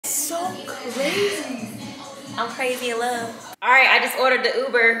so crazy. I'm crazy in love. All right, I just ordered the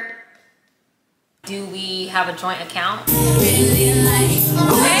Uber. Do we have a joint account? Okay.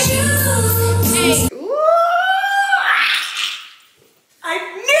 Ooh, I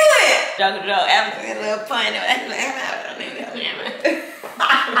knew it! Joke, a little pun.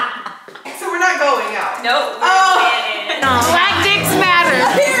 So we're not going out? Nope. Black dicks matter.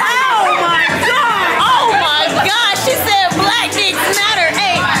 Oh my god! Oh my god! She said black dicks matter.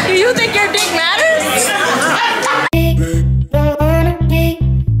 Hey, do you think your dick matters?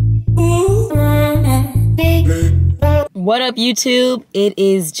 What up, YouTube? It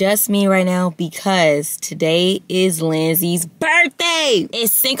is just me right now because today is Lindsay's birthday.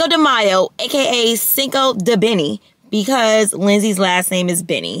 It's Cinco de Mayo, aka Cinco de Benny, because Lindsay's last name is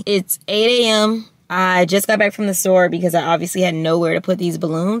Benny. It's 8 a.m. I just got back from the store because I obviously had nowhere to put these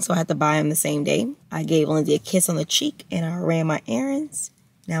balloons, so I had to buy them the same day. I gave Lindsay a kiss on the cheek and I ran my errands.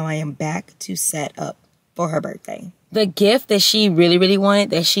 Now I am back to set up for her birthday. The gift that she really wanted,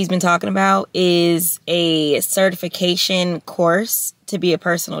 that she's been talking about, is a certification course to be a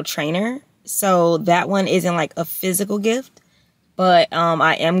personal trainer. So that one isn't like a physical gift, but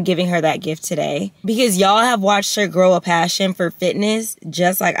I am giving her that gift today because y'all have watched her grow a passion for fitness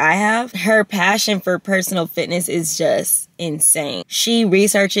just like I have. Her passion for personal fitness is just insane. She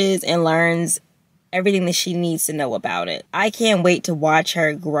researches and learns everything that she needs to know about it. I can't wait to watch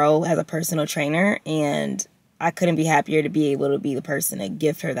her grow as a personal trainer, and I couldn't be happier to be able to be the person to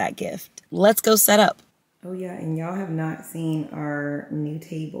gift her that gift. Let's go set up. Oh yeah, and y'all have not seen our new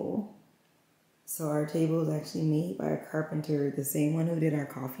table. So our table is actually made by a carpenter, the same one who did our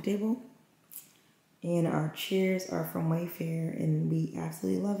coffee table. And our chairs are from Wayfair, and we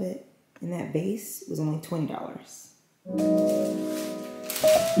absolutely love it. And that base was only $20.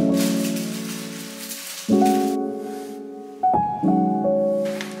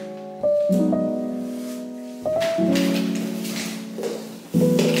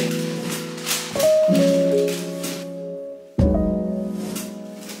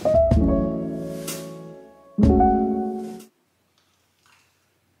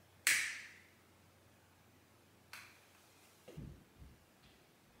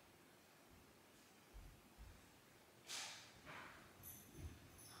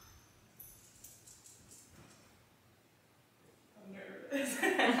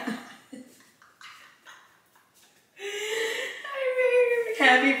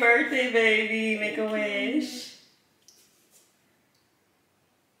 Happy birthday, baby. Make a wish.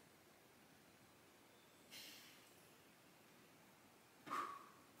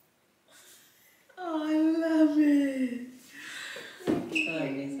 Oh, I love it. I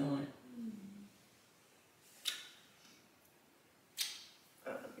like this one. I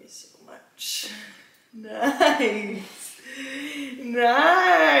love you so much. Nice.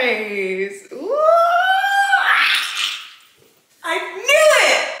 Nice. Ooh. I knew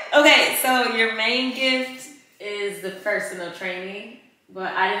it! Okay, so your main gift is the personal training,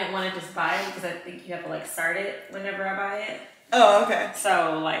 but I didn't want to just buy it because I think you have to like start it whenever I buy it. Oh, okay.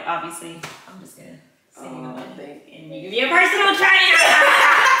 So like obviously, I'm just gonna send you the money and you can be a personal trainer.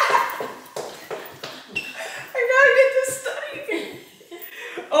 I gotta get this study.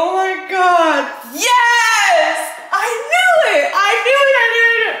 Oh my god! Yes! I knew it! I knew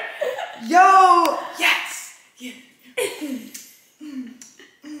it! Yo! Yes! Yeah.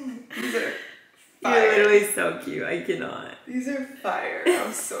 These are fire. You're literally so cute. I cannot. These are fire.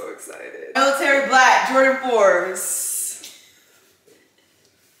 I'm so excited. Military black Jordan 4s.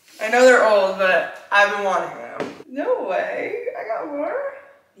 I know they're old, but I've been wanting them. No way. I got more?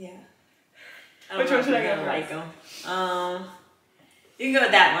 Yeah. Which one should I get? Like them. You can go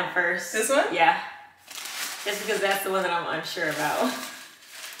with that one first. This one? Yeah. Just because that's the one that I'm unsure about.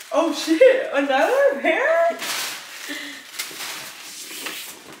 Oh shit. Another pair?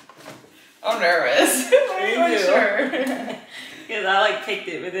 I'm nervous. I'm sure. Because I like picked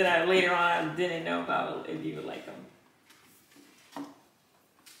it, but then I later on I didn't know about if you would like them.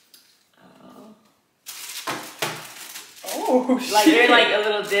 Oh shit. Like they're like a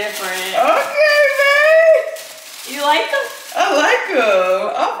little different. Okay, babe. You like them? I like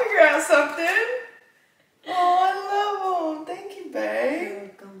them. I'll figure out something. Oh, I love them. Thank you, babe. You're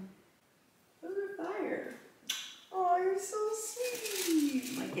welcome. Those are fire. Oh, you're so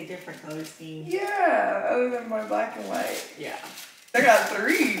sweet. Like a different color scheme. Yeah, other than my black and white. Yeah. I got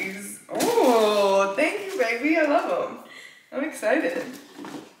 3s. Oh, thank you, baby. I love them. I'm excited.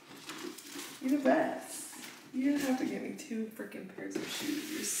 You're the best. You didn't have to get me 2 freaking pairs of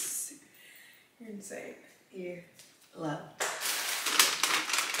shoes. You're insane. Here, love.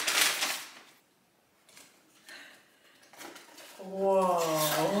 Whoa.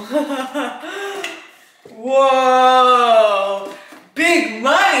 Whoa! Big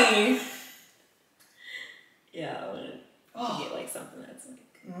money! Yeah, I would get like something that's like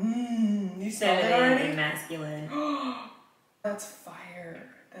you said it already? and masculine. That's fire.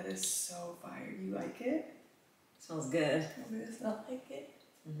 That is so fire. You like it? Smells good. Nobody does not like it.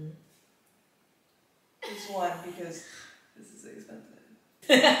 Mm-hmm. Just one because this is expensive.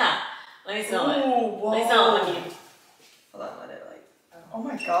 Let me smell it. Whoa. Let me smell it on you. Hold on, let it like. Oh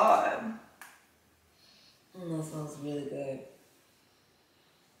my god. That smells really good.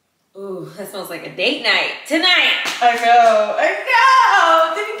 Ooh, that smells like a date night tonight. I know.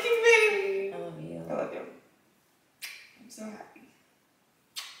 Thank you, baby. I love you. I love you. I'm so happy.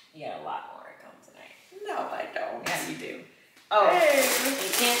 You got a lot more to come tonight. No, I don't. Yeah, you do. Oh, hey.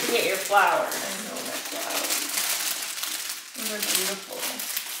 You can't forget your flowers. I know my flowers. Those are beautiful.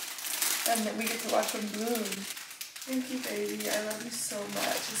 And then we get to watch them bloom. Thank you, baby. I love you so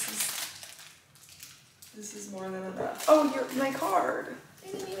much. This is more than enough. Oh, my card. I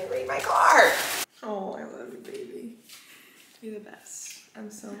didn't even read my card. Oh, I love you, baby. You're the best. I'm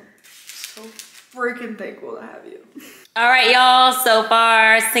so freaking thankful to have you. All right, y'all. So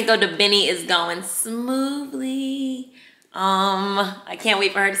far, Cinco de Benny is going smoothly. I can't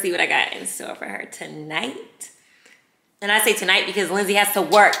wait for her to see what I got in store for her tonight. And I say tonight because Lindsay has to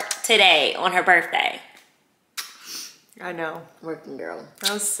work today on her birthday. I know. Working girl.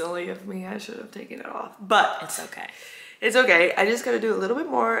 That was silly of me. I should have taken it off. But It's okay. it's okay. I just got to do a little bit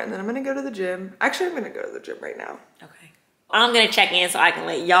more and then I'm going to go to the gym. Actually, I'm going to go to the gym right now. Okay. I'm going to check in so I can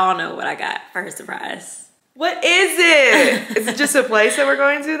let y'all know what I got for her surprise. What is it? Is it just a place that we're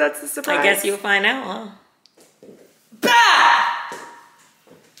going to? That's the surprise? I guess you'll find out, huh? Bah!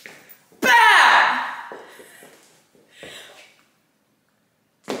 Bah!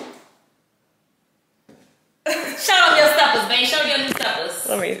 Show them your steppers, babe. Show them your new steppers.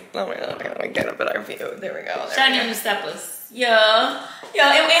 Let me get a better view. There we go. Show them your new steppers. Yeah. Yo,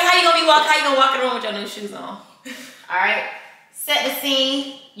 and how you gonna be walking? How you gonna walk around with your new shoes on? All right. Set the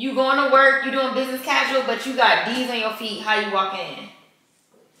scene. You going to work. You doing business casual, but you got D's on your feet. How you walking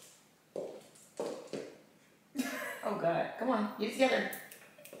in? Oh God. Come on. Get it together.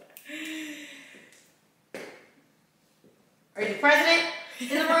 Are you the president in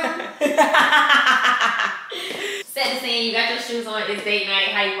the room? Set the scene. You got your shoes on. It's date night.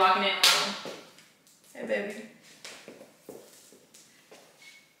 How you walking in the room? Hey, baby.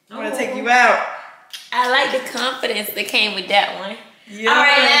 I want to take you out. I like the confidence that came with that one. Yeah. All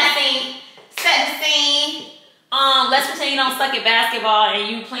right, last scene. Set the scene. Let's pretend you don't suck at basketball and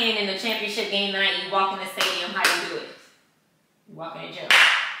you playing in the championship game tonight. You walk in the stadium. How you do it? You walk in the gym.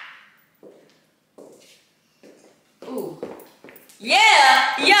 Ooh.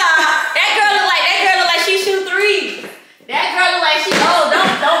 Yeah. That girl look like she shoot threes. That girl look like she. Oh,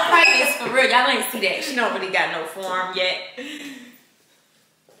 don't practice for real. Y'all ain't see that. She don't really got no form yet.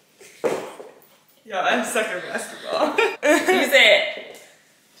 Yo, I suck at basketball. You said.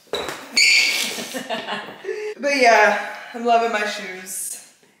 But yeah, I'm loving my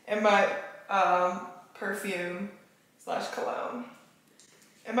shoes and my perfume / cologne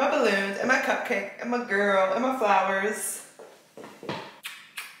and my balloons and my cupcake and my girl and my flowers.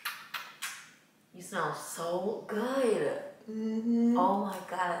 You smell so good. Mm-hmm. Oh my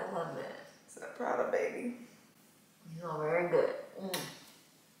God, I love it. So proud of baby. You smell very good.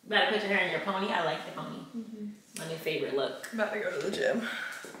 You better put your hair in your pony. I like the pony. My new favorite look. I'm about to go to the gym.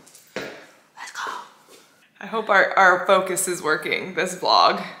 Let's go. I hope our focus is working, this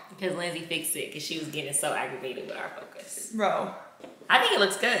vlog. Because Lindsay fixed it because she was getting so aggravated with our focus. Bro. I think it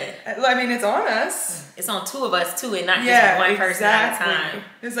looks good. I mean, it's on us. It's on two of us too and not just one person at a time.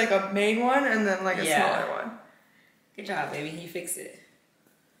 There's like a main one and then like a smaller one. Good job, baby. You fixed it.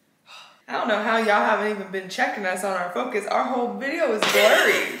 I don't know how y'all haven't even been checking us on our focus. Our whole video is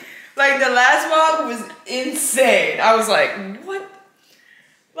blurry. Like the last vlog was insane. I was like, what?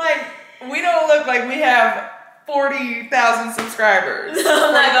 Like, we don't look like we have 40,000 subscribers.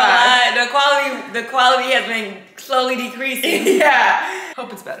 I'm not gonna lie. The quality has been slowly decreasing. Yeah.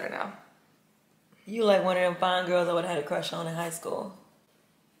 Hope it's better now. You like one of them fine girls I would have had a crush on in high school.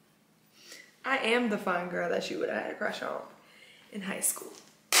 I am the fine girl that she would have had a crush on in high school.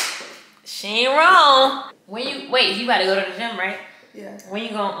 She ain't wrong. Wait, you gotta go to the gym, right? Yeah. When you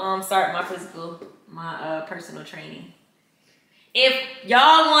gonna start my personal training? If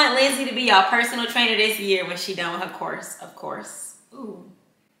y'all want Lindsay to be y'all personal trainer this year when she done with her course, of course. Ooh,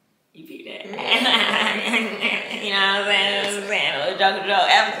 you beat that. You know what I'm saying? A little joke,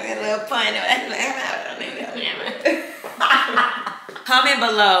 after a little pun. Comment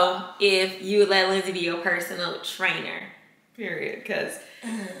below if you would let Lindsay be your personal trainer. Period. Because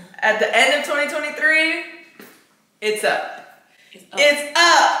at the end of 2023, it's up. It's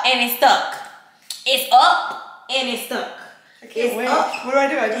up. And it's stuck. It's up and it's stuck. I can't wait. What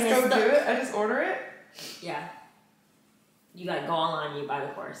do? I just go do it? I just order it? Yeah. You gotta go online, you buy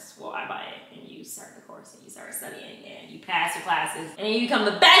the course. Well, I buy it, and you start the course, and you start studying, and you pass your classes, and you become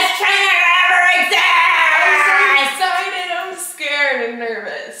the best trainer ever exists! I'm so excited. I'm scared and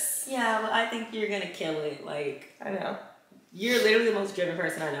nervous. Yeah, but I think you're gonna kill it. Like, I know. You're literally the most driven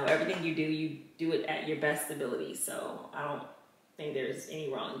person I know. Everything you do it at your best ability. So I don't think there's any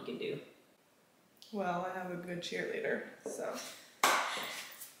wrong you can do. Well, I have a good cheerleader, so.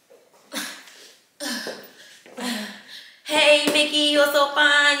 Hey, Vicky, you're so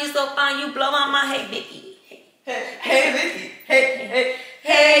fine. You're so fine. You blow my mind. Hey, Vicky. Hey, Vicky.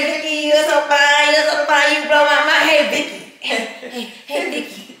 Hey, Vicky, you're so fine. You're so fine. You blow my mind. Hey, Vicky. Hey,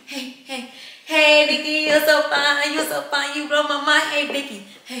 Vicky. Hey, Vicky, you're so fine. You're so fine. You blow my mind. Hey, Vicky.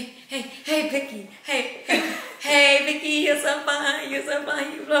 Hey, Vicky. Hey, Vicky, you're so fine. You're so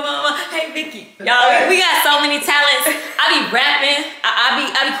fine. You blow my mind. Hey, Vicky. Y'all, we got so many talents. I be rapping.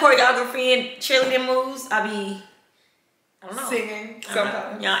 I be choreography and cheerleading moves. I don't know. Singing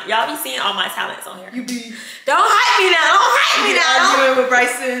sometimes. Y'all be seeing all my talents on here. You be. Don't hype me now. Don't hype me now. Arguing with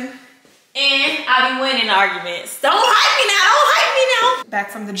Bryson. And I be winning arguments. Don't hype me now. Don't hype me now. Back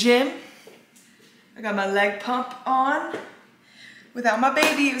from the gym. I got my leg pump on. Without my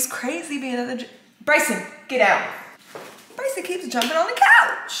baby, it was crazy being at the gym. Bryson, get out. Bryson keeps jumping on the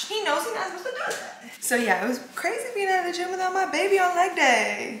couch. He knows he's not supposed to do that. So yeah, it was crazy being at the gym without my baby on leg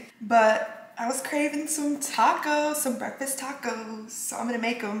day. But I was craving some tacos, some breakfast tacos. So I'm gonna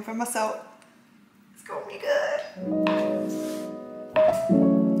make them for myself. It's gonna be good.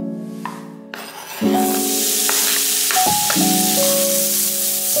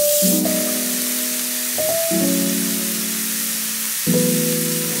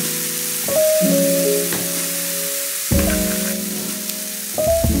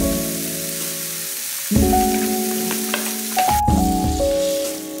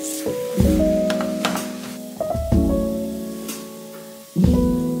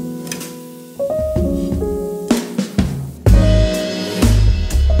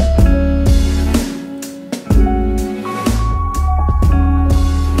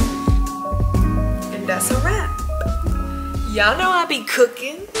 Y'all know I be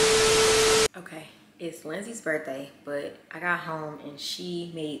cooking. Okay, it's Lindsay's birthday, but I got home and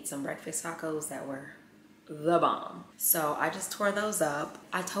she made some breakfast tacos that were the bomb. So I just tore those up.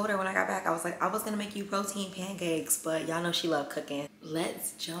 I told her when I got back, I was like, I was gonna make you protein pancakes, but y'all know she loved cooking.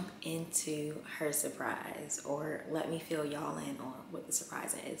 Let's jump into her surprise, or let me fill y'all in on what the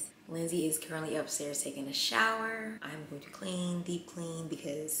surprise is. Lindsay is currently upstairs taking a shower. I'm going to clean, deep clean,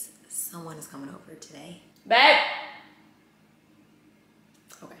 because someone is coming over today. Babe!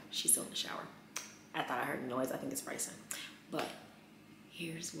 Okay, she's still in the shower. I thought I heard a noise. I think it's Bryson. But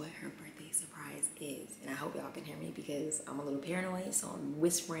here's what her birthday surprise is. And I hope y'all can hear me because I'm a little paranoid, so I'm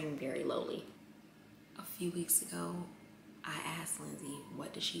whispering very lowly. A few weeks ago, I asked Lindsay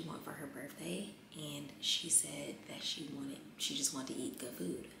what does she want for her birthday, and she said that she just wanted to eat good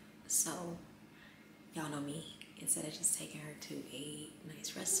food. So, y'all know me. Instead of just taking her to a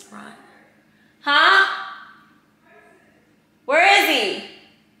nice restaurant. Huh? Where is he?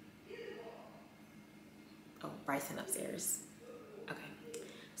 Oh, Bryson upstairs. Okay.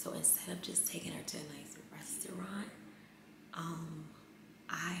 So instead of just taking her to a nice restaurant,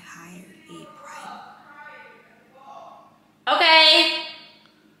 I hired a private. Okay.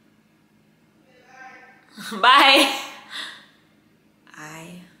 Bye.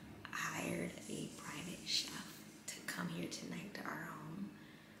 I hired a private chef to come here tonight to our home,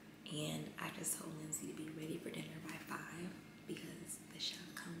 and I just told Lindsay to be ready for dinner by 5 because the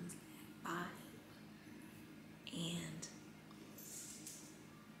chef comes at 5. And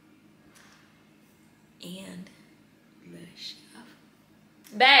the chef.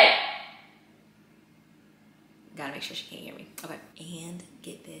 Babe! Gotta make sure she can't hear me. Okay. And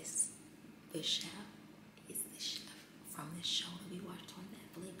get this. The chef is the chef from the show that we watched on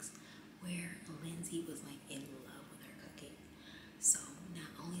Netflix where Lindsay was like in love with her cooking. So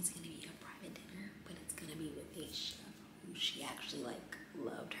not only is it gonna be a private dinner, but it's gonna be with a chef who she actually like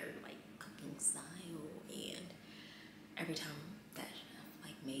loved her like cooking style, and every time that chef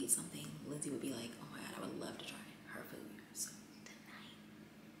like made something, Lindsay would be like, oh my god, I would love to try her food. So tonight,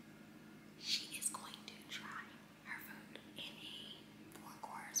 she is going to try her food in a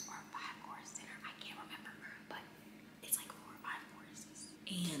 4-course or 5-course dinner. I can't remember, but it's like 4 or 5 courses.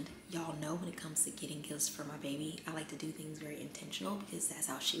 And y'all know when it comes to getting gifts for my baby, I like to do things very intentional because that's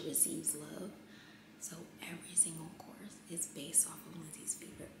how she receives love. So every single course is based off of Lindsay's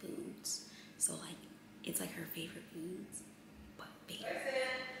favorite foods. So like, it's like her favorite foods, but bigger.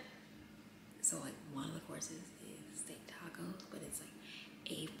 So like one of the courses is steak tacos, but it's like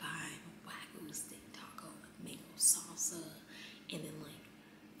A5 Wagyu steak taco with mango salsa. And then like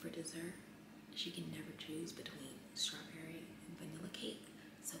for dessert, she can never choose between strawberry and vanilla cake.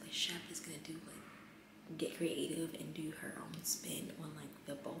 So the chef is gonna do like, get creative and do her own spin on like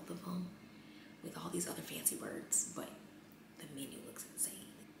the both of them with all these other fancy words, but the menu looks insane.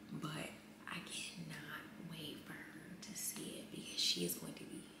 But I cannot wait for her to see it because she is going to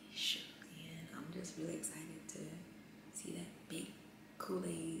be shook. And I'm just really excited to see that big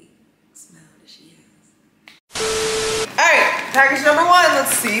Kool-Aid smile that she has. Alright, package number 1.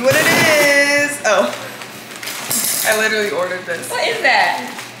 Let's see what it is. Oh, I literally ordered this. What is that?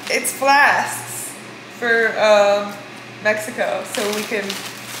 It's flasks for Mexico, so we can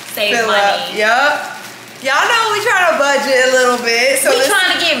Save fill money. up. Yup. Y'all know we trying to budget a little bit. So we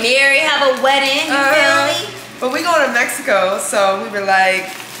trying to get married, have a wedding, you feel me? But we going to Mexico, so we were like,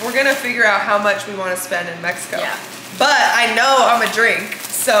 we're gonna figure out how much we want to spend in Mexico. Yeah. But I know I'm a drink,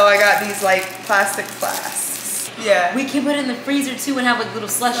 so I got these like plastic flasks. Yeah. We can put it in the freezer too and have like little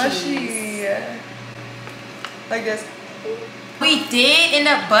slushies. Slushy. Yeah. Like this. We did end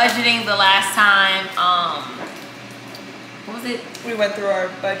up budgeting the last time. What was it? We went through our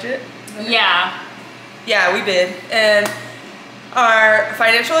budget. Yeah. Yeah, we did. And our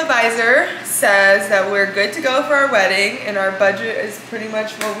financial advisor says that we're good to go for our wedding, and our budget is pretty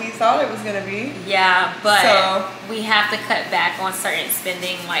much what we thought it was gonna be. Yeah, but So- we have to cut back on certain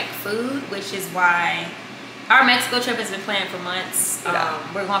spending like food, which is why our Mexico trip has been planned for months. Yeah.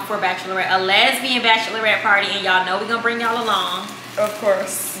 We're going for a lesbian bachelorette party, and y'all know we're gonna bring y'all along. Of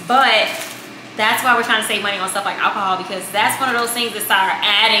course. But that's why we're trying to save money on stuff like alcohol, because that's one of those things that start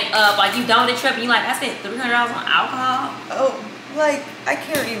adding up. Like you done with the trip and you like, I spent $300 on alcohol. Oh, like I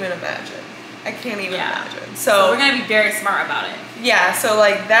can't even imagine. I can't even imagine. So we're gonna be very smart about it. Yeah, so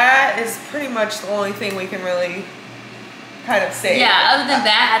like that is pretty much the only thing we can really kind of save. Yeah, other than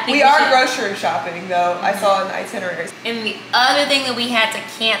that, I think we are grocery shopping though. I saw in the itineraries. And the other thing that we had to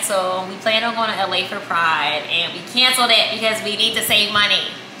cancel, we planned on going to LA for Pride, and we canceled it because we need to save money.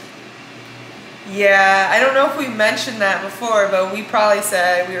 Yeah, I don't know if we mentioned that before, but we probably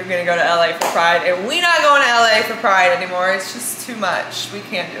said we were gonna go to LA for Pride, and we're not going to LA for Pride anymore. It's just too much. We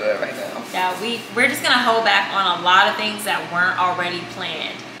can't do it right now. Yeah, we're just gonna hold back on a lot of things that weren't already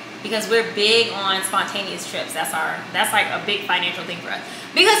planned, because we're big on spontaneous trips. That's like a big financial thing for us.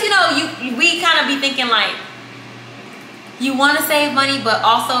 Because you know, we kind of be thinking like, you want to save money, but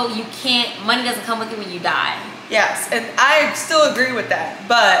also you can't. Money doesn't come with you when you die. Yes, and I still agree with that,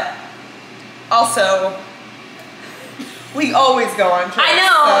 but also we always go on trips. I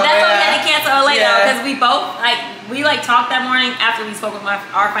know, so, that's why we had to cancel LA Yeah. because we both we talked that morning after we spoke with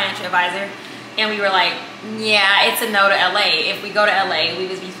our financial advisor, and we were like, yeah, it's a no to LA. If we go to LA, we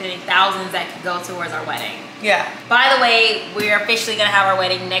would be spending thousands that could go towards our wedding. Yeah. By the way, we're officially gonna have our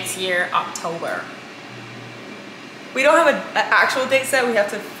wedding next year, October. We don't have an actual date set. We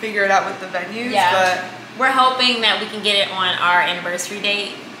have to figure it out with the venues. Yeah, But we're hoping that we can get it on our anniversary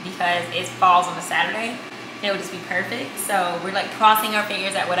date because it falls on a Saturday. It would just be perfect. So we're like crossing our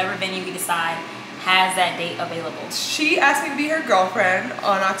fingers that whatever venue we decide has that date available. she asked me to be her girlfriend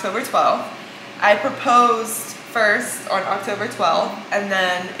on October 12th. I proposed first on October 12th, and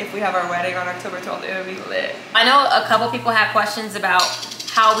then if we have our wedding on October 12th, it would be lit. I know a couple people have questions about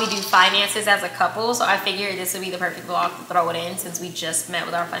how we do finances as a couple, so I figured this would be the perfect vlog to throw it in since we just met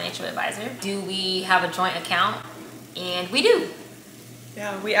with our financial advisor. Do we have a joint account? And we do.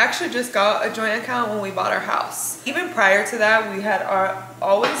 Yeah, we actually just got a joint account when we bought our house. Even prior to that, we had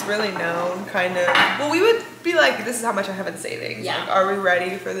always really known kind of, well, we would be like, this is how much I have in savings. Yeah. Like, are we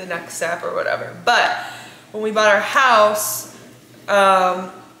ready for the next step or whatever? But when we bought our house,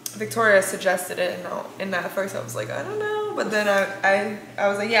 Victoria suggested it, and at first I was like, I don't know. But then I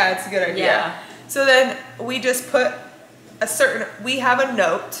was like, yeah, it's a good idea. Yeah. So then we just put we have a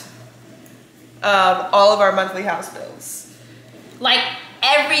note of all of our monthly house bills. Like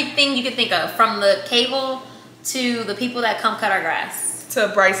everything you can think of, from the cable to the people that come cut our grass.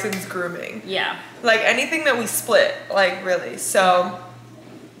 To Bryson's grooming. Yeah. Like anything that we split, like really. So,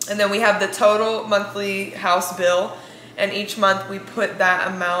 and then we have the total monthly house bill, and each month we put that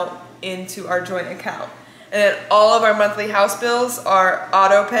amount into our joint account. And then all of our monthly house bills are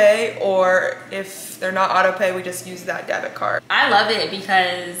auto pay, or if they're not auto pay, we just use that debit card. I love it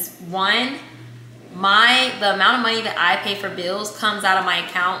because one, the amount of money that I pay for bills comes out of my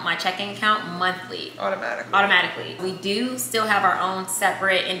account, my checking account, monthly. Automatically. We do still have our own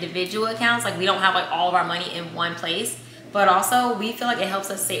separate individual accounts. Like we don't have like all of our money in one place, but also we feel like it helps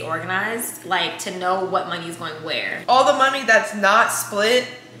us stay organized, like to know what money is going where. All the money that's not split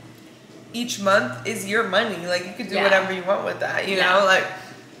each month is your money. Like you could do whatever you want with that, you know? Like,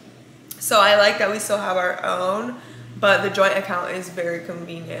 so I like that we still have our own, but the joint account is very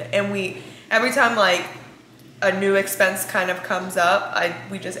convenient. And every time like a new expense kind of comes up,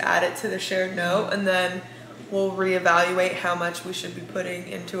 we just add it to the shared note, and then we'll reevaluate how much we should be putting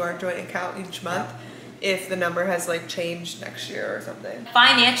into our joint account each month if the number has like changed next year or something.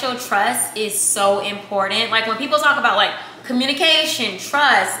 Financial trust is so important. Like when people talk about like communication,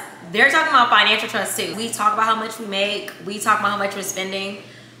 trust, they're talking about financial trust too. We talk about how much we make, we talk about how much we're spending,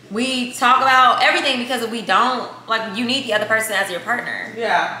 we talk about everything, because if we don't, like, you need the other person as your partner.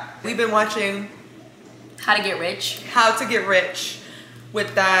 Yeah. We've been watching How to Get Rich. How to Get Rich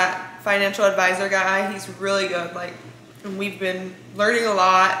with that financial advisor guy. He's really good. Like, and we've been learning a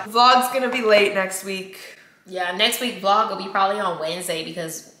lot. Vlog's gonna be late next week. Yeah, next week vlog will be probably on Wednesday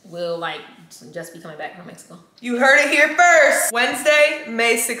because we'll like just be coming back from Mexico. You heard it here first. Wednesday,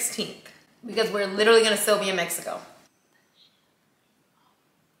 May 16th. Because we're literally gonna still be in Mexico.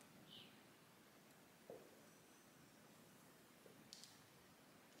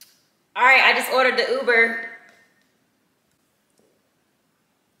 All right, I just ordered the Uber.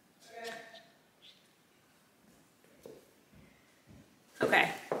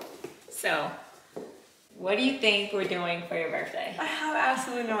 Okay, so what do you think we're doing for your birthday? I have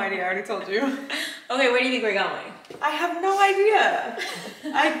absolutely no idea. I already told you. Okay, where do you think we're going? I have no idea.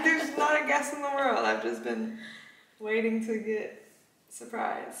 There's not a guess in the world. I've just been waiting to get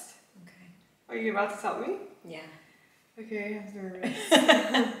surprised. Okay. Are you about to tell me? Yeah. Okay, I'm nervous.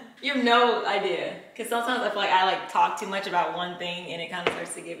 You have no idea. Because sometimes I feel like I like talk too much about one thing and it kind of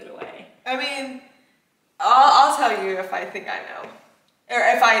starts to give it away. I mean, I'll tell you if I think I know. Or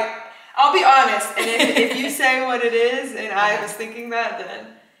if I'll be honest. And if you say what it is and I was thinking that, then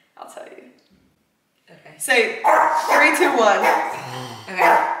I'll tell you. Okay. Say 3, 2, 1.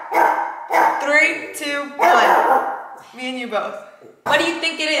 Okay. 3, 2, 1. Me and you both. What do you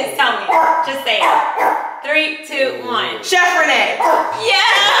think it is? Tell me. Just say it. 3, 2, 1. Chef Renee.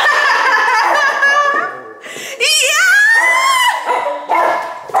 Yeah!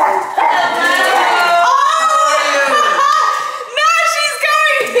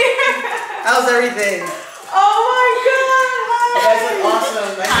 How's everything? Oh my god! You guys look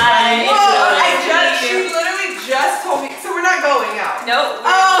awesome. Nice Hi. Whoa, she literally just told me. So we're not going out. Nope.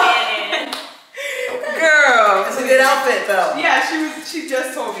 Girl. It's a good outfit though. Yeah, she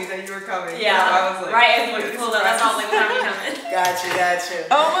just told me that you were coming. Yeah. So I was like, right as we pulled up, that's all like, what time are you coming?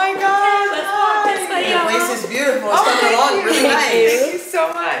 Gotcha. Oh my god. Let's walk this way. The place is beautiful. It's coming along really nice. Thank you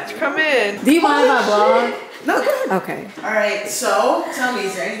so much. Come in. Do you mind if I vlog? No, good. Okay. Alright, so tell me,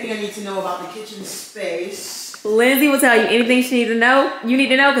 is there anything I need to know about the kitchen space? Lindsay will tell you anything she needs to know. You need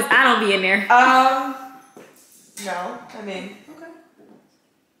to know because I don't be in there. No. I mean,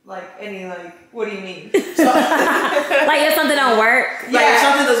 okay. What do you mean? So, Like if something don't work. like if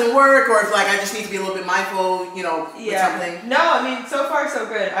something doesn't work, or if like I just need to be a little bit mindful, you know, with something. No, I mean, so far so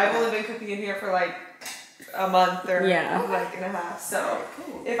good. I've only been cooking in here for like a month or like and a half. So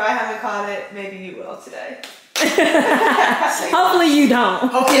if I haven't caught it, maybe you will today. Hopefully you don't.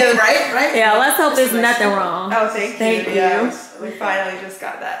 Okay, right? Yeah, let's hope there's nothing wrong. Oh, thank you. Thank you. Yeah, we finally just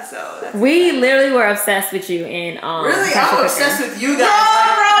got that. So that's We literally were obsessed with you in Really? pressure I'm cooker. obsessed with you guys.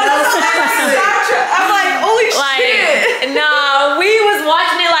 I'm like, holy shit. No, we was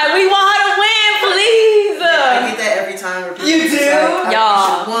watching it like we want her to win, please. I get that every time. You do?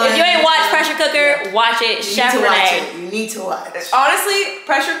 Y'all, if you ain't watched Pressure Cooker, watch it. Chef Renee. You need to watch. Honestly,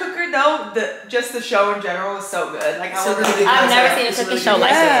 Pressure Cooker though, just the show in general was so good. Like So really good I've never concept. seen a It's cooking really show good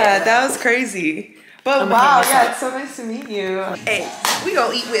like concept. that. that was crazy. But wow, it's so nice to meet you. Hey, we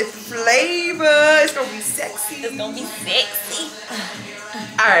gonna eat with flavor. It's gonna be sexy. It's gonna be sexy.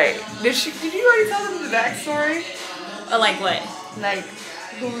 Alright, did you already tell them the backstory? Or like what? Like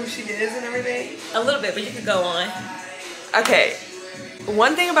who she is and everything? A little bit, but you could go on. Okay,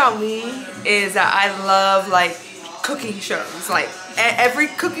 one thing about me is that I love like cooking shows. Like every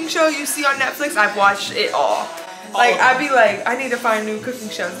cooking show you see on Netflix, I've watched it all. Like I'd be like, I need to find new cooking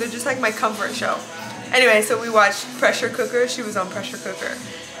shows. They're just like my comfort show. Anyway, so we watched Pressure Cooker. She was on Pressure Cooker.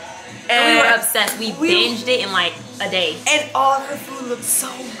 And we were obsessed. We binged it in like a day. And all of her food looked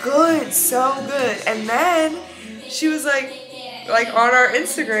so good, so good. And then she was like on our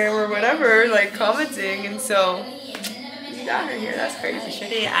Instagram or whatever, like commenting. And so you got her here. That's crazy. Sure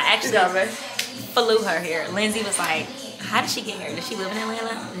did. I actually flew her here. Lindsay was like, how did she get here? Does she live in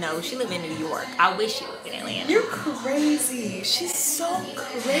Atlanta? No, she lived in New York. I wish she lived in Atlanta. You're crazy. She's so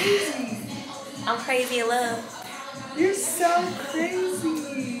crazy. I'm crazy in love. You're so crazy. I'm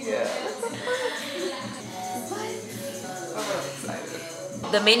really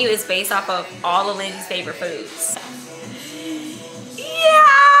excited. The menu is based off of all of Lindsay's favorite foods.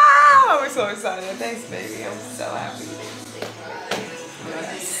 Yeah! We're so excited. Thanks, baby. I'm so happy. I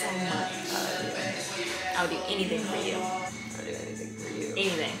love you so much. I'll do anything for you. I'll do anything for you.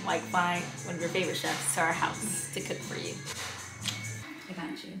 Anything. Like fly one of your favorite chefs to our house to cook for you. I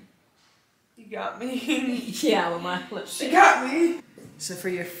got you. You got me. Yeah, with my lipstick. She got me. So for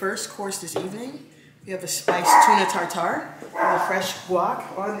your first course this evening, we have a spiced tuna tartare with a fresh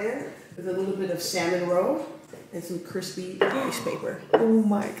guac on there with a little bit of salmon roe and some crispy rice paper. Oh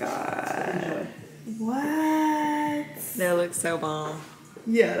my god. Enjoy. What? That looks so bomb.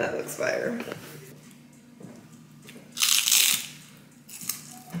 Yeah, that looks fire.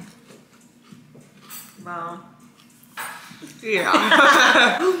 Bomb. Yeah.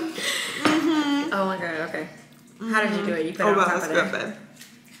 Oh my god, okay. How did you do it? You put it Oh on wow, top that's of good, there?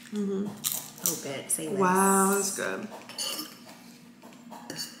 babe. Oh, bet. Say less. Wow, that's good.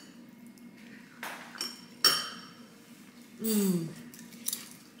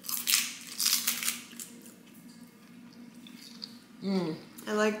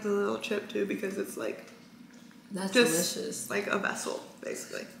 I like the little chip too because it's like That's just delicious. like a vessel,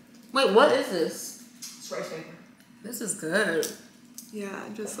 basically. Wait, what is this? It's rice paper. This is good. Yeah,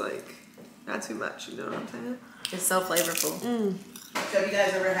 just like not too much, you know what I'm saying? It's so flavorful. So have you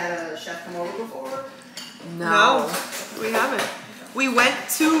guys ever had a chef come over before? No, we haven't. We went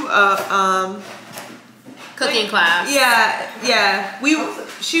to a Cooking class. yeah.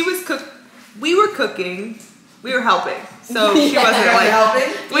 She was we were cooking. We were helping. So she wasn't like helping?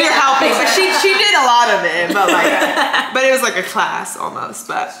 we were helping, but she did a lot of it, but like but it was like a class almost,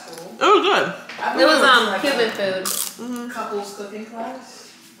 but it was good. It was Cuban food. Couples cooking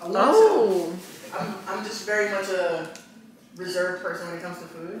class. Oh. I'm just very much a reserved person when it comes to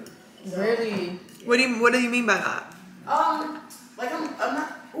food. Really? What do you mean by that? Like I'm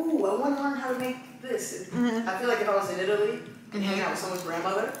not. Ooh, I want to learn how to make this. I feel like if I was in Italy and hanging out with someone's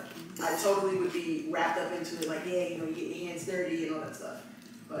grandmother, I totally would be wrapped up into it. Like, yeah, you know, you get your hands dirty and all that stuff.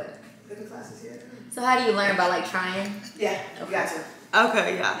 But cooking classes here. So how do you learn? By like trying? Yeah, you got to.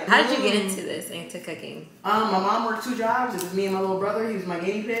 Okay, yeah. How did you get into this, into cooking? My mom worked 2 jobs. It was me and my little brother. He was my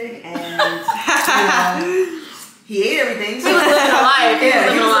guinea pig, and you know, he ate everything. So He was living a life. He was Yeah,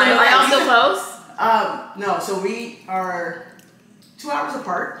 living a life. Are y'all still close? No. So we are 2 hours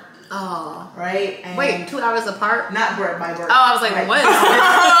apart, Oh. right? And Wait, 2 hours apart? not by birth. Oh, I was like, right? what?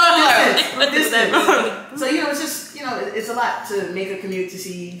 What does that mean? So, you know, it's just, you know, it's a lot to make a commute to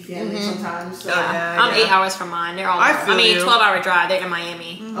see family sometimes. So. I'm 8 hours from mine. They're all. I feel you. 12-hour drive. They're in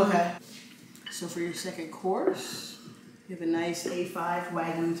Miami. Okay. So for your second course, you have a nice A5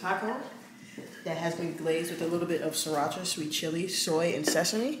 Wagyu taco that has been glazed with a little bit of sriracha, sweet chili, soy, and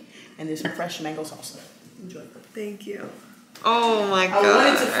sesame, and there's some fresh mango salsa. Enjoy. Thank you. Oh my god. I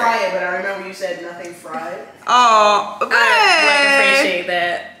wanted to fry it, but I remember you said nothing fried. Oh, I babe. appreciate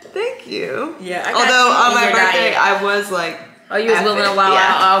that. Thank you. Yeah. I got Although you on in my your birthday, diet. I was like. Oh, you was epic. living a while Yeah.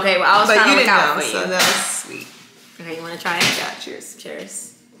 out. Oh, okay, well, I was But trying you to look didn't out know, for you. so that was sweet. Okay, you want to try it? Yeah, cheers.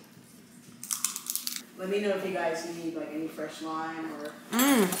 Cheers. Let me know if you guys need like any fresh lime or.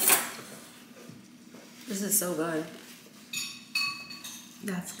 This is so good.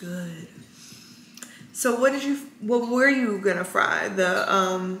 That's good. So what were you gonna fry? The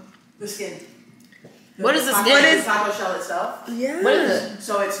skin. What is the taco- skin? The taco shell itself. yeah. What is it?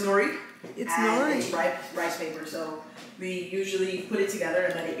 So it's nori. It's and nori. It's rice paper. So we usually put it together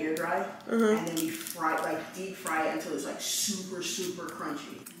and let it air dry, and then we fry it, like deep fry it until it's like super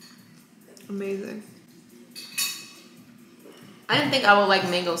crunchy. Amazing. I didn't think I would like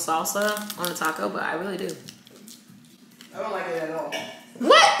mango salsa on a taco, but I really do. I don't like it at all.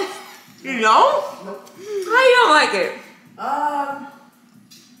 What? You know? Nope. How you don't like it?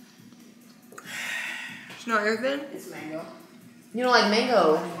 You know everything? It's mango. You don't like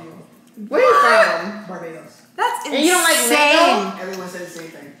mango? Where you from? Barbados. That's insane. And you don't like mango? Everyone says the same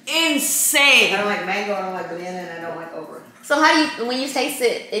thing. I Insane. don't like mango. I don't like banana, and I don't like okra. So how do you, when you taste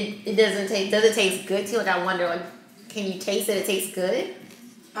it, it doesn't taste, does it taste good to you? Like I wonder, like, can you taste it? It tastes good?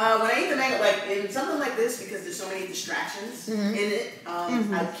 When I eat the mango, like in something like this, because there's so many distractions in it,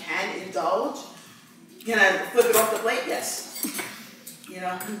 I can indulge. Can I flip it off the plate? Yes. You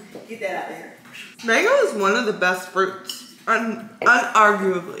know, get that out there. Mango is one of the best fruits,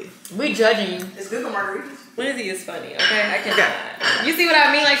 unarguably. We judging you. It's good for margaritas. Lindsay is funny, okay? I cannot. You see what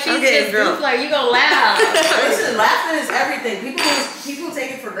I mean? Like she's Okay, just girl. goofy, like you go loud. Listen, laughter is everything. People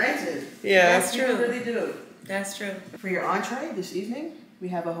take it for granted. Yeah, Yes, people really do. That's true. For your entree this evening, we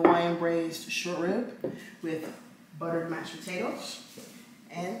have a Hawaiian braised short rib with buttered mashed potatoes,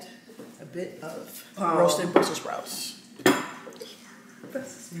 and a bit of roasted Brussels sprouts.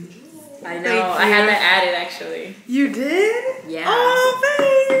 I know. I had that added actually. You did? Yeah.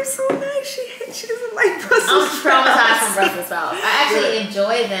 Oh, babe, you're so nice. She doesn't like Brussels I'm sprouts. traumatized from Brussels sprouts. I actually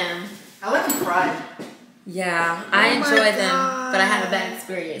enjoy them. I like them fried. Yeah, I enjoy them, God. but I had a bad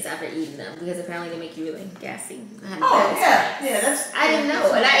experience after eating them because apparently they make you really gassy. I had a Oh bad experience. yeah, that's. I didn't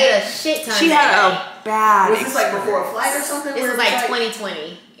know, and I ate a shit ton. She that had day. a bad. Was this like before a flight or something? This Where was it like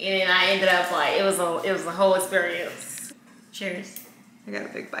 2020, and I ended up like it was a whole experience. Cheers. I got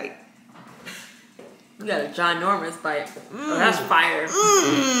a big bite. You got a John Norman's bite. Oh, that's fire.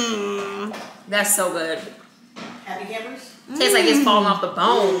 That's so good. Happy campers? Tastes like it's falling off the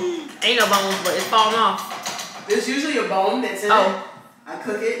bone. Ain't no bones, but it's falling off. There's usually a bone that's in it. I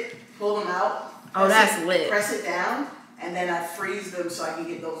cook it, pull them out. Oh, that's lit. Press it down, and then I freeze them so I can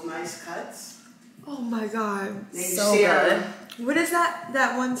get those nice cuts. Oh my god. Then you So sear good. them. What is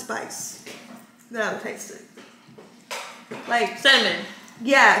that one spice that I'm tasting? Like, Cinnamon.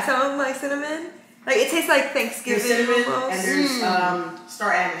 yeah, something like cinnamon. Like, it tastes like Thanksgiving There's cinnamon, almost. and there's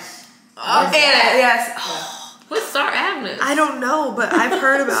star anise. Oh, and yes. What's Star Agnes? I don't know, but I've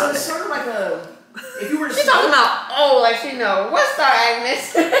heard So about it's it. sort of like a, if you were to She's talking about, like she know. What's Star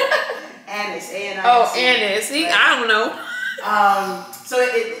Agnes? anise, A-N-I-S-E. Oh, Annis. See, Right. I don't know. So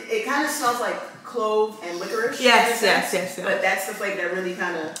it kind of smells like clove and licorice. Yes, in a sense, yes. But that's the flavor that really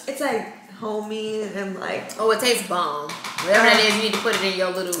kind of. It's like homey and like, Oh, it tastes bomb. Whatever that is, you need to put it in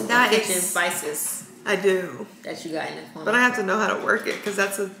your little That kitchen is- spices I do. that you got in the corner. But I have to know how to work it because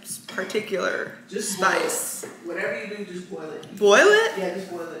that's a particular Just spice. boil it. Whatever you do, just boil it. Boil it? Yeah, just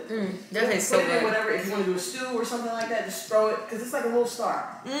boil it. That tastes so Put it in good. whatever. If you want to do a stew or something like that, just throw it because it's like a little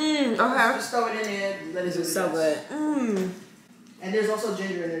star. Okay. Just throw it in there. Let it do It's so its good. best. And there's also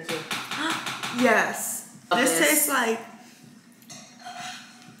ginger in there too. Yes. Love This this. tastes like.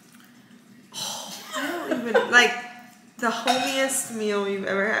 I don't even like the homiest meal you've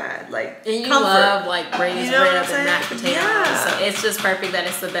ever had. Like, And you comfort. love like braised You know what rib I'm and mashed saying? potatoes. Yeah. So it's just perfect that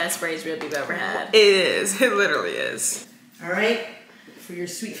it's the best braised rib you've ever had. It is. It literally is. All right. For your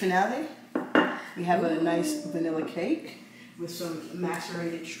sweet finale, we have a nice vanilla cake with some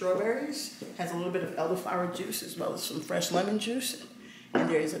macerated strawberries. Has a little bit of elderflower juice as well as some fresh lemon juice. And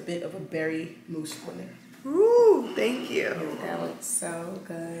there is a bit of a berry mousse on there. Ooh, thank you. That looks so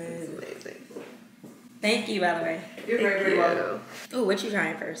good. Amazing. Thank you, by the way. You're very, very welcome. Oh, what you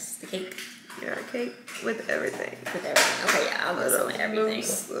trying first? The cake Yeah, cake with everything. with everything. Okay, yeah, I'll go Little with everything.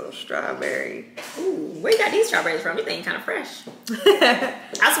 mousse, little strawberry. Ooh, where you got these strawberries from? You think kind of fresh.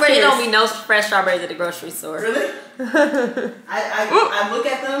 I swear you don't be no fresh strawberries at the grocery store. Really? I look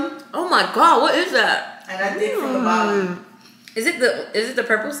at them Oh my god, what is that? and I dig from the bottom. Is it the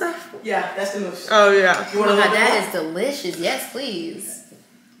purple stuff? Yeah, that's the mousse. Oh yeah. You Oh want my a god, little bit that more? is delicious. Yes, please.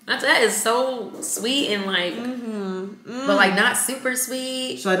 That is so sweet and like, but like not super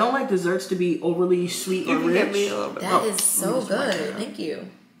sweet. So I don't like desserts to be overly sweet You or can rich. get me a little bit. That is so use my good. camera. Thank you.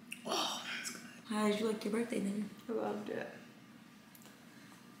 Oh, that's good. How did you like your birthday then? I loved it.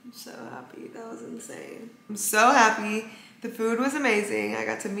 I'm so happy. That was insane. I'm so happy. The food was amazing. I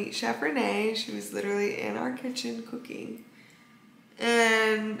got to meet Chef Renee. She was literally in our kitchen cooking.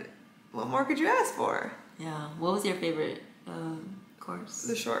 And what more could you ask for? Yeah. What was your favorite course?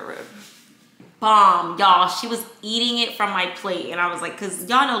 The short rib. Bomb, y'all. She was eating it from my plate, and I was like, cause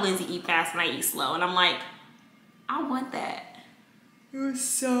y'all know Lindsay eat fast and I eat slow, and I'm like, I want that. It was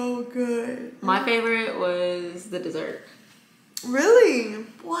so good. My favorite was the dessert. Really?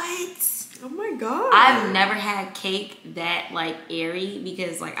 What? Oh my god. I've never had cake that like airy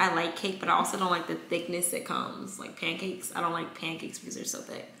because like I like cake, but I also don't like the thickness that comes like pancakes. I don't like pancakes because they're so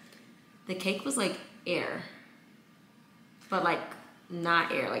thick. The cake was like air, but like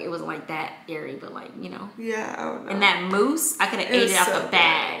not air. Like it wasn't like that airy, but like you know. Yeah, I don't know. And that mousse, I could have ate was it out so the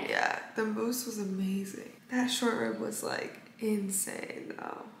bag. good. Yeah, the mousse was amazing. That short rib was like insane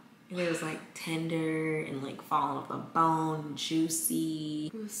though. And it was like tender and like falling off the bone,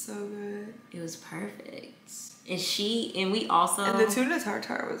 juicy. It was so good. It was perfect. And we also. And the tuna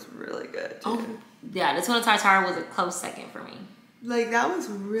tartare was really good too. Oh, yeah, the tuna tartare was a close second for me. Like that was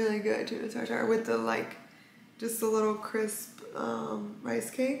really good tuna tartare with the like, just the little crisp rice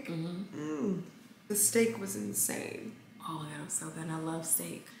cake. The steak was insane. Oh, that was so good. I love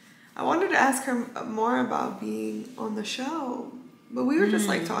steak. I wanted to ask her more about being on the show, but we were just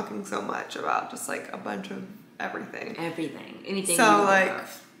like talking so much about just like a bunch of everything. Everything. Anything. So you would like,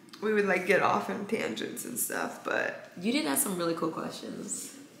 love. we would like get off in tangents and stuff, but You did ask some really cool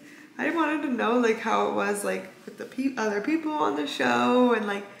questions. I wanted to know like how it was like with the other people on the show and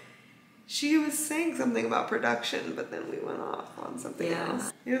like She was saying something about production, but then we went off on something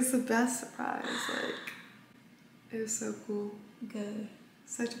else. It was the best surprise. Like, it was so cool. Good.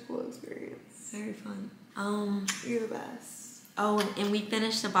 Such a cool experience. Very fun. You're the best. Oh, and we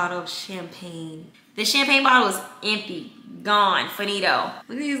finished a bottle of champagne. The champagne bottle was empty. Gone. Finito.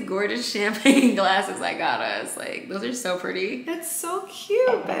 Look at these gorgeous champagne glasses I got us. Like, those are so pretty. It's so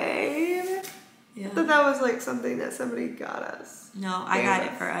cute, babe. Yeah. I thought that was like something that somebody got us. No, I got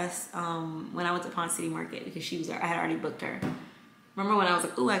it for us when I went to Pond City Market because she was there. I had already booked her. Remember when I was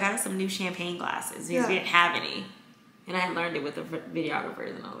like, ooh, I got us some new champagne glasses because we didn't have any. And I had learned it with the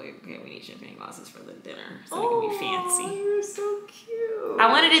videographers, and I was like, okay, we need champagne glasses for the dinner so we can be fancy. Oh, you're so cute. I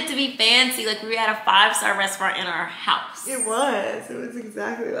wanted it to be fancy, like we were at a 5-star restaurant in our house. It was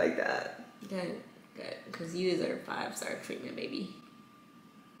exactly like that. Good, because you deserve 5-star treatment, baby.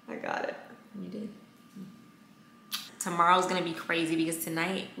 I got it. You did. Tomorrow's gonna be crazy because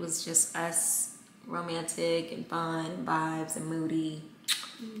tonight was just us, romantic and fun and vibes and moody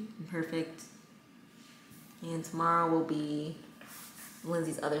and perfect. And tomorrow will be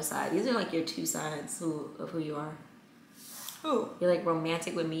Lindsay's other side. These are like your two sides of who you are. Who? You're like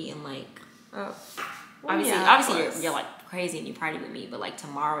romantic with me and like Well, obviously you're like crazy and you party with me, but like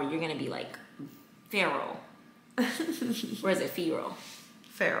tomorrow you're gonna be like feral. Or is it feral?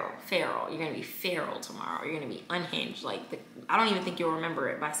 Feral. You're gonna be feral tomorrow. You're gonna be unhinged. Like I don't even think you'll remember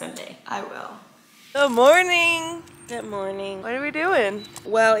it by Sunday. I will. Good morning. Good morning. What are we doing?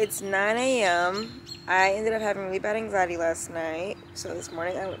 Well, it's 9 a.m. I ended up having really bad anxiety last night. So this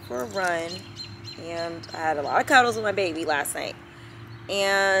morning I went for a run. And I had a lot of cuddles with my baby last night.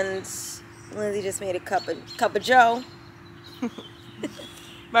 And Lindsay just made a cup of Joe.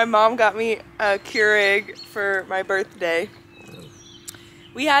 My mom got me a Keurig for my birthday.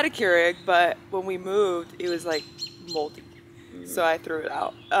 We had a Keurig, but when we moved, it was like moldy. So I threw it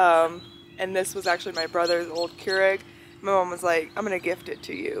out. And this was actually my brother's old Keurig. My mom was like, I'm gonna gift it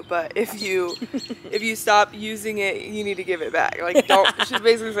to you, but if you stop using it, you need to give it back. Like, don't. She's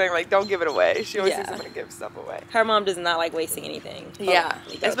basically saying like, don't give it away. She always says I'm gonna give stuff away. Her mom does not like wasting anything. Yeah,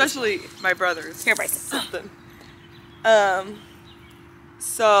 especially my brother's. Here, Bryce. Something.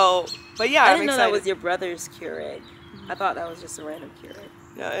 So, but yeah, I didn't know that was your brother's Keurig. I thought that was just a random Keurig.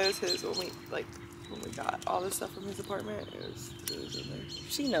 Yeah, it was his when we got all this stuff from his apartment. It was in there.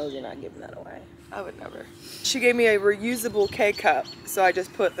 She knows you're not giving that away. I would never. She gave me a reusable K-cup, so I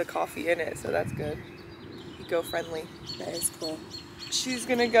just put the coffee in it, so that's good. Eco-friendly. That is cool. She's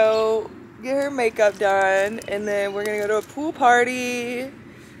gonna go get her makeup done, and then we're gonna go to a pool party,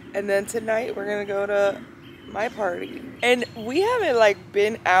 and then tonight we're gonna go to my party. And we haven't like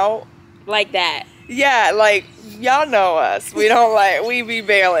been out like that. Yeah, like y'all know us. We don't like, we be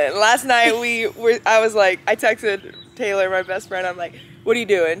bailing. Last night I was like, I texted Taylor, my best friend, I'm like, what are you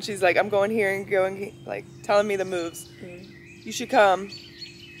doing? She's like, I'm going here and going, like telling me the moves. You should come.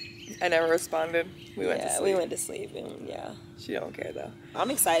 I never responded. We went to sleep. We went to sleep and She don't care though.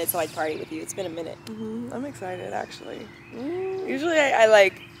 I'm excited to like party with you. It's been a minute. I'm excited actually. Usually I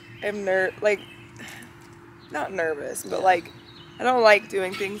like am not nervous, but like I don't like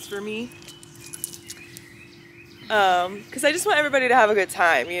doing things for me. Because I just want everybody to have a good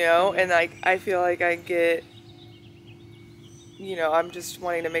time, you know, and like I feel like I get, you know, I'm just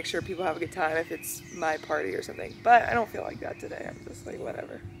wanting to make sure people have a good time if it's my party or something. But I don't feel like that today. I'm just like,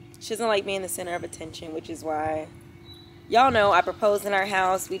 whatever. She doesn't like being the center of attention, which is why, y'all know, I proposed in our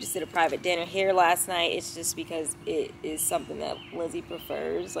house. We just did a private dinner here last night. It's just because it is something that Lindsay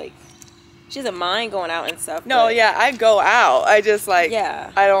prefers. Like, she doesn't mind going out and stuff. No, yeah, I go out. I just like,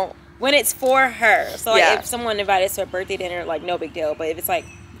 I don't. When it's for her. So like if someone invited us to a birthday dinner, like no big deal. But if it's like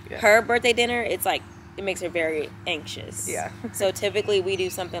her birthday dinner, it's like it makes her very anxious. Yeah. So typically we do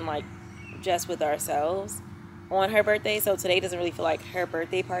something like just with ourselves on her birthday. So today doesn't really feel like her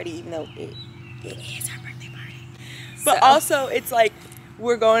birthday party, even though it is her birthday party. But also it's like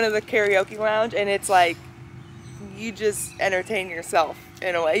we're going to the karaoke lounge and it's like you just entertain yourself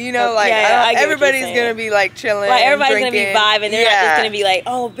in a way, you know, like everybody's gonna be like chilling, like everybody's drinking. gonna be vibing. They're not just gonna be like,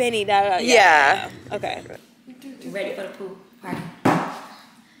 oh, Benny, da da. Okay. You ready for the pool party?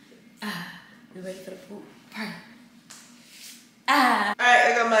 You ready for the pool party? All right,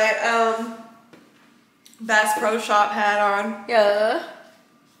 I got my Bass Pro Shop hat on. Yeah.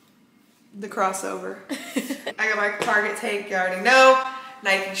 The crossover. I got my Target tank. You already know.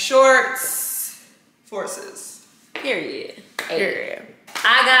 Nike shorts. Forces. Period. Period.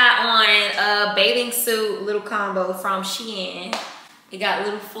 I got on a bathing suit little combo from Shein. It got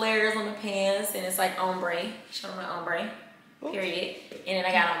little flares on the pants and it's like ombre. Show them the ombre. Period. And then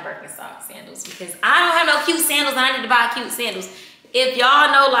I got on Birkenstock sandals because I don't have no cute sandals and I need to buy cute sandals. If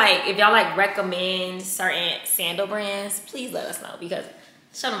y'all know, like, if y'all like recommend certain sandal brands, please let us know, because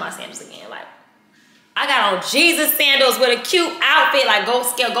show them my sandals again. Like, I got on Jesus sandals with a cute outfit. Like, go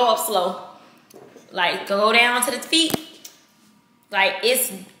up slow. Like, go down to the feet. Like,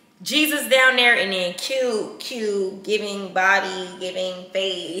 it's Jesus down there, and then cute, giving body, giving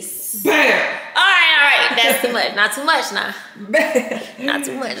face. Bam! All right. That's too much. Not too much now. Bam! Not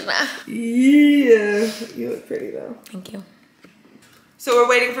too much now. Yeah. You look pretty, though. Thank you. So we're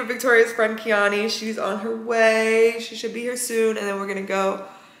waiting for Victoria's friend Kiani. She's on her way. She should be here soon. And then we're going to go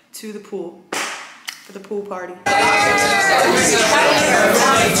to the pool for the pool party.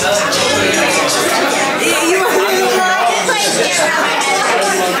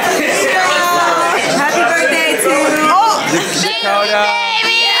 Happy birthday to Dakota.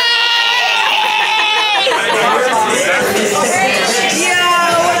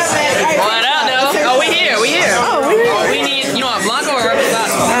 What up, though? Oh, we here. We need, you want Blanco or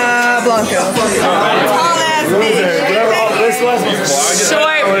Reposado? Blanco. Tall ass bitch.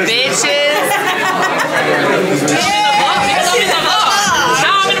 Short bitches.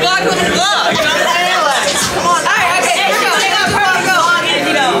 Now I'm in the vlog. You know what I'm saying? Like, come on. All right, okay. Here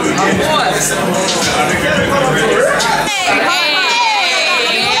we go.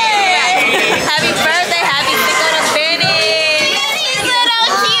 Happy birthday, happy Cinco de Benny. Little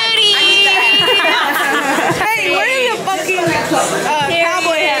cutie. Hey, where did the fucking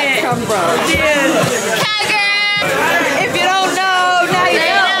cowboy hat come from? If you don't know, now you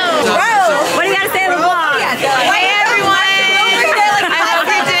know. Bro, What do you gotta say to the vlog? hey everyone. I hope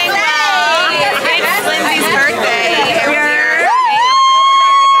you're doing well. It's Lindsay's birthday.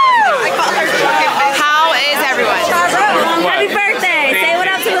 How is everyone? Happy birthday. Say what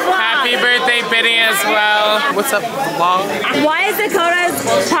up to the vlog. Happy birthday, Benny, as well. What's up, vlog? Why is Dakota's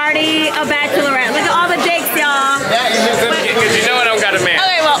party a bachelorette? Look at all the dicks, y'all. Because you know I don't got a man.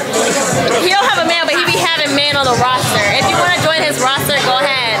 Okay, well, he don't have a man, but he be having men on the roster. If you want to join his roster, go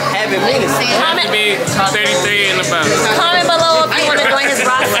ahead. You have to be 33 in the boat. Comment below if you want to join his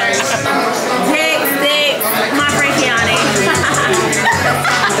roster. Dicks, my friend Kiani.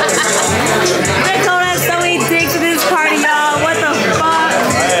 Dakota, so many dicks at this party, y'all. What the fuck?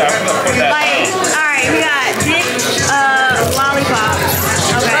 Like, alright, we got dick lollipop.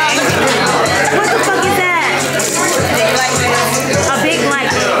 Okay. What the fuck is that? A big black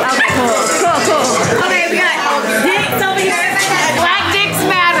dick. Okay, cool. Okay, we got dicks over here. Black dicks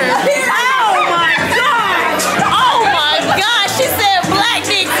matter. Oh my god, she said black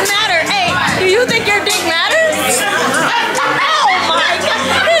dicks matter. Hey, do you think your dick matters? Oh my god,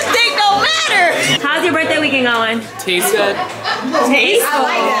 his dick don't matter. How's your birthday weekend going? Tastes good. Tasteful.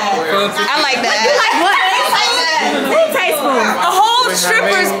 I like that. You like what? Tasteful. A whole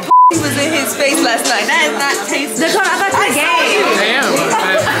stripper's was in his face last night. That is not tasteful. Dakota, I thought you were gay.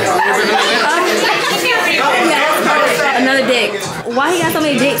 Damn. Another dick. Why he got so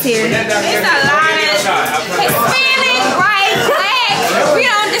many dicks here? It's a lot of Hispanic, white, black. We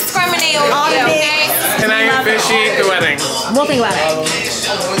don't discriminate over here, okay? Can I officiate the wedding? We'll think about it.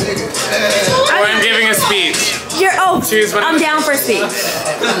 Or I'm giving a speech. Choose one. I'm down for speech.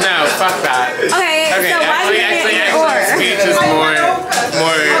 No, fuck that. Okay, so why would you actually, or? speech is more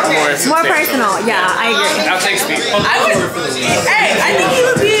More personal. Yeah, I agree. I'll take speech. Hey, I think he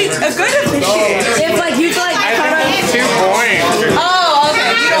would be a good officiant. If like you feel like I think it's too boring. Oh,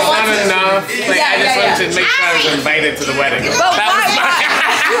 okay. You don't want Not enough. Like, I just wanted to make sure I was invited to the wedding. But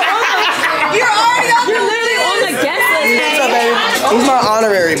you're already on. you're literally on the guest list. He's my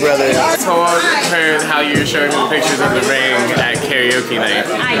honorary brother. I told her how you were showing me pictures of the ring at karaoke night.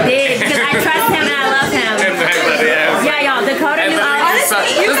 I did because I trust him and I love him. Yeah, y'all. Dakota knew all This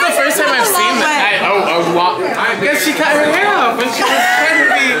is the first time I've seen that. I guess she cut her hair off when she was trying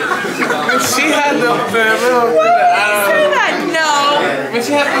to be. When she had the little. No. When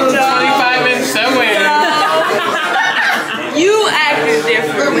she had the little 25-inch sewing. You acted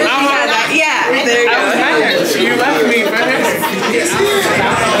different. When she had that. Yeah, there you go. I was mad. You left me for her.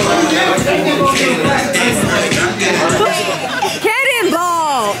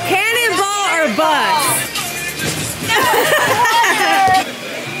 Cannonball or bust?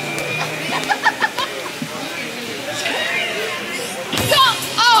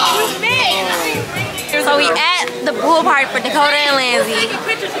 So we at the pool party for Dakota and Lindsay.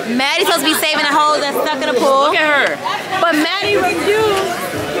 Maddie's supposed to be saving the hoes that's stuck in the pool. Look at her. But Maddie refused.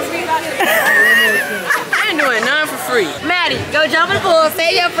 I ain't doing none for free. Maddie, go jump in the pool,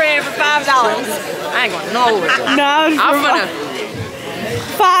 save your friend for $5. I ain't going nowhere. No, I'm gonna.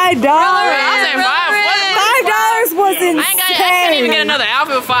 $5. I said $5 was insane. I can't even get another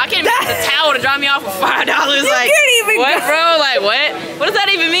outfit for $5. I can't even get the towel to drop me off for $5. You Like, can't What, bro? Like, what? What does that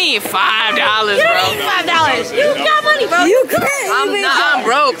even mean? $5, bro. $5. You got money, bro. You could. I'm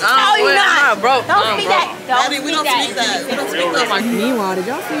broke. I'm not broke. Don't speak that. We don't speak that. We don't speak that. Meanwhile, did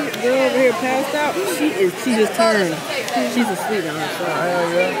y'all see the girl over here passed out? She just turned. She's asleep on her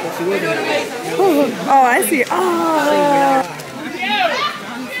side. But she wasn't. Oh, I see. Oh.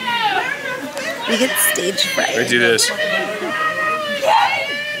 We get stage fright. Let's do this.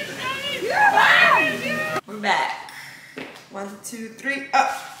 We're back. 1, 2, 3,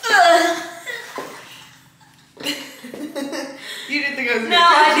 up. You didn't think I was gonna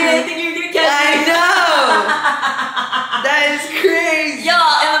catch you. I didn't think you were gonna catch I me. know. That is crazy.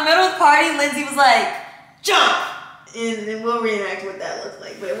 Y'all, in the middle of the party, Lindsay was like, jump! And then we'll reenact what that looked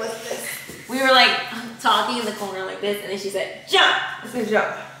like, but it wasn't this. We were like talking in the corner like this, and then she said, jump! I said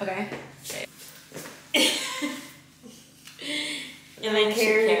jump. Okay. And then she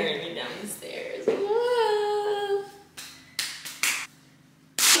carried me down the stairs. Whoa.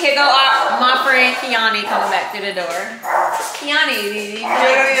 Here go my friend Kiani coming back through the door. Kiani, did you Are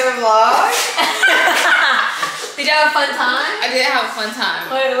you gonna get a vlog? Did you have a fun time? I did have a fun time.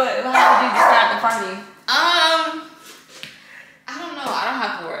 How did you describe the party? I don't know. I don't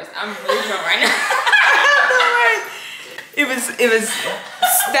have words. I'm really drunk right now. It was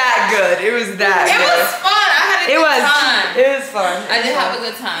that good. It was that It good. was fun. I had a good time. It was fun. I did have a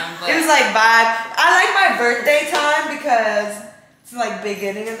good time. But It was like vibe. I like my birthday time because it's like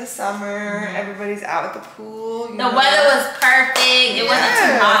beginning of the summer. Everybody's out at the pool. You The know? weather was perfect. It wasn't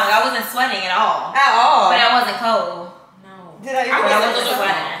too hot. I wasn't sweating at all. At all. But I wasn't cold. No. Did I? I wasn't sweating.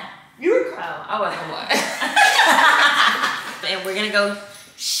 sweating. You were cold. Oh, I wasn't what? And we're gonna go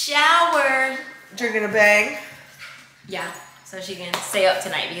shower. Drinking a bang. Yeah. So she can stay up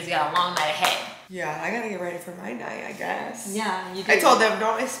tonight because we got a long night ahead. Yeah, I gotta get ready for my night, I guess. Yeah, you do. I told them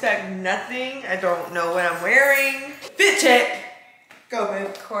don't expect nothing. I don't know what I'm wearing. Fit check. Go,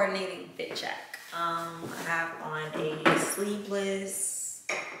 babe. Coordinating fit check. I have on a sleeveless,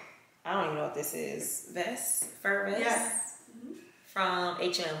 I don't even know what this is, vest, fur vest. Yes. From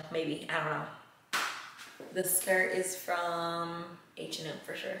H&M, maybe, I don't know. The skirt is from H&M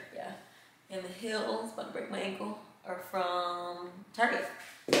for sure, yeah. And the heels, about to break my ankle, are from Target.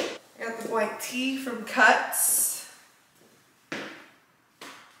 I got the white tee from Cuts.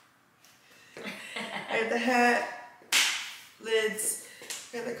 I got the hat, lids,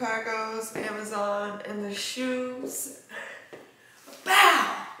 got the cargos, Amazon, and the shoes.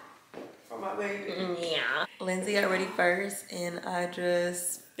 Bow! For my baby. Yeah. Lindsay got ready first, and I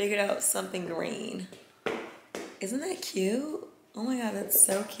just figured out something green. Isn't that cute? Oh my god, that's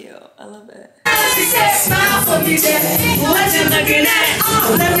so cute. I love it. Smile for me, what you looking at?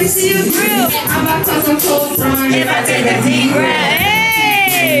 Oh, let me see you grill. I'm about to some cold front. If I take a deep breath,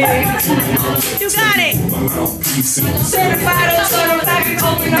 hey, you got it. Set a bottle so the back can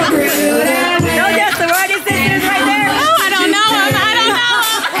open up grill. No, just the right is right there. oh, I don't know. I don't know.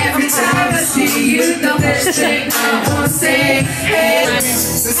 Every time I see you, know that shit I wanna say, hey.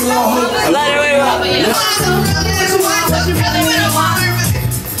 No, baby. No, baby.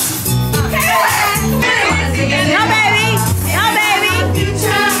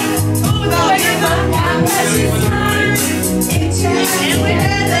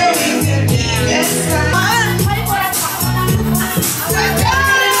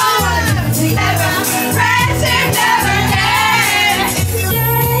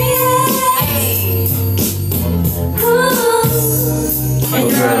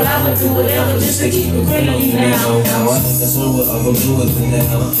 Do whatever just to keep it clean now. I think that's what I'm gonna do it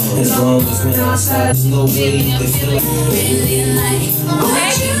now. As long as we're outside, there's no way you can feel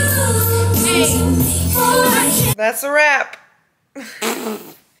it. That's a wrap.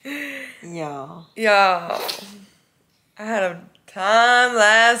 Y'all. Y'all, I had a time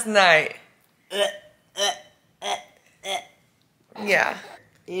last night. Yeah.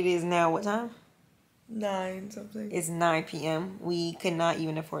 It is now what time? 9 something. It's 9 p.m. We could not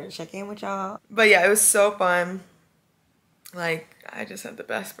even afford to check in with y'all. But yeah, it was so fun. Like, I just had the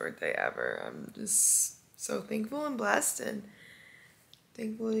best birthday ever. I'm just so thankful and blessed, and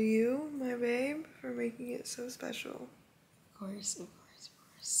thankful to you, my babe, for making it so special. Of course, of course, of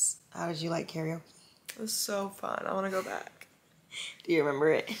course. How did you like karaoke? It was so fun. I want to go back. Do you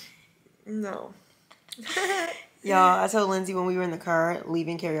remember it? No. Y'all, I told Lindsay when we were in the car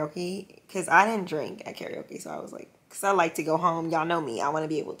leaving karaoke, because I didn't drink at karaoke, so I was like, because I like to go home. Y'all know me. I want to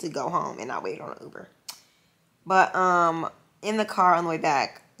be able to go home and not wait on an Uber. But in the car on the way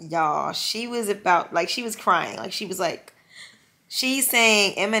back, y'all, she was about, like, she was crying. Like, she was like, she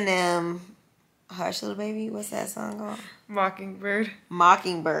sang Eminem, Hush Little Baby. What's that song called? Mockingbird.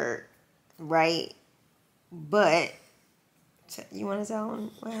 Mockingbird, right? But You want to tell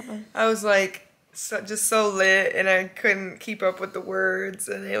them what happened? I was like just so lit and I couldn't keep up with the words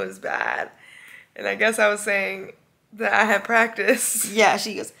and it was bad. And I guess I was saying that I had practice. Yeah,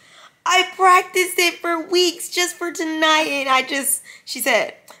 she goes, I practiced it for weeks just for tonight. And she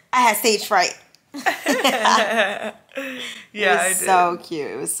said, I had stage fright. Yeah, it was so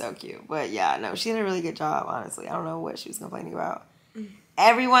cute. It was so cute. But yeah, no, she did a really good job, honestly. I don't know what she was complaining about.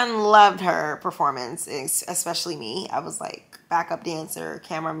 Everyone loved her performance, especially me. I was like backup dancer,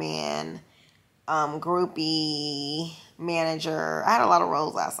 cameraman, groupie, manager. I had a lot of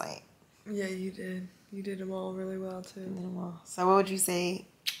roles last night. Yeah, you did. You did them all really well, too. I did them all. So what would you say?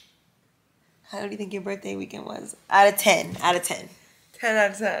 How do you think your birthday weekend was? Out of 10. Out of 10. 10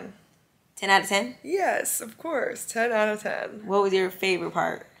 out of 10. 10 out of 10? Yes, of course. 10 out of 10. What was your favorite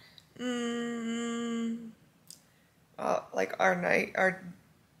part? Like our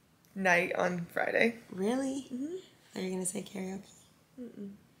night on Friday. Really? Mm-hmm. Are you going to say karaoke?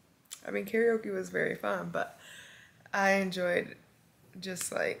 I mean, karaoke was very fun, but I enjoyed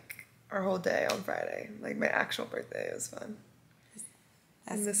just like our whole day on Friday. Like my actual birthday was fun.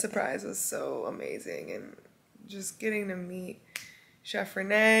 And the surprise was so amazing, and just getting to meet Chef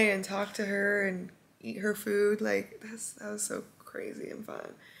Renee and talk to her and eat her food, like that was so crazy and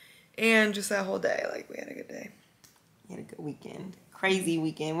fun. And just that whole day, like we had a good day. We had a good weekend. Crazy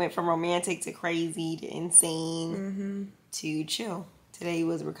weekend. Went from romantic to crazy to insane to chill. Today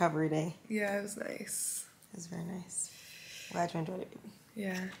was recovery day. Yeah, it was nice. It was very nice. Glad you enjoyed it, baby.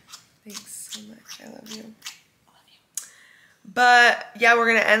 Yeah. Thanks so much. I love you. I love you. But yeah, we're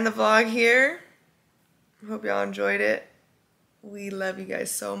going to end the vlog here. Hope y'all enjoyed it. We love you guys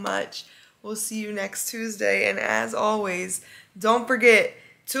so much. We'll see you next Tuesday. And as always, don't forget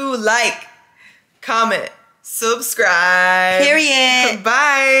to like, comment, subscribe. Period.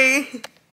 Bye.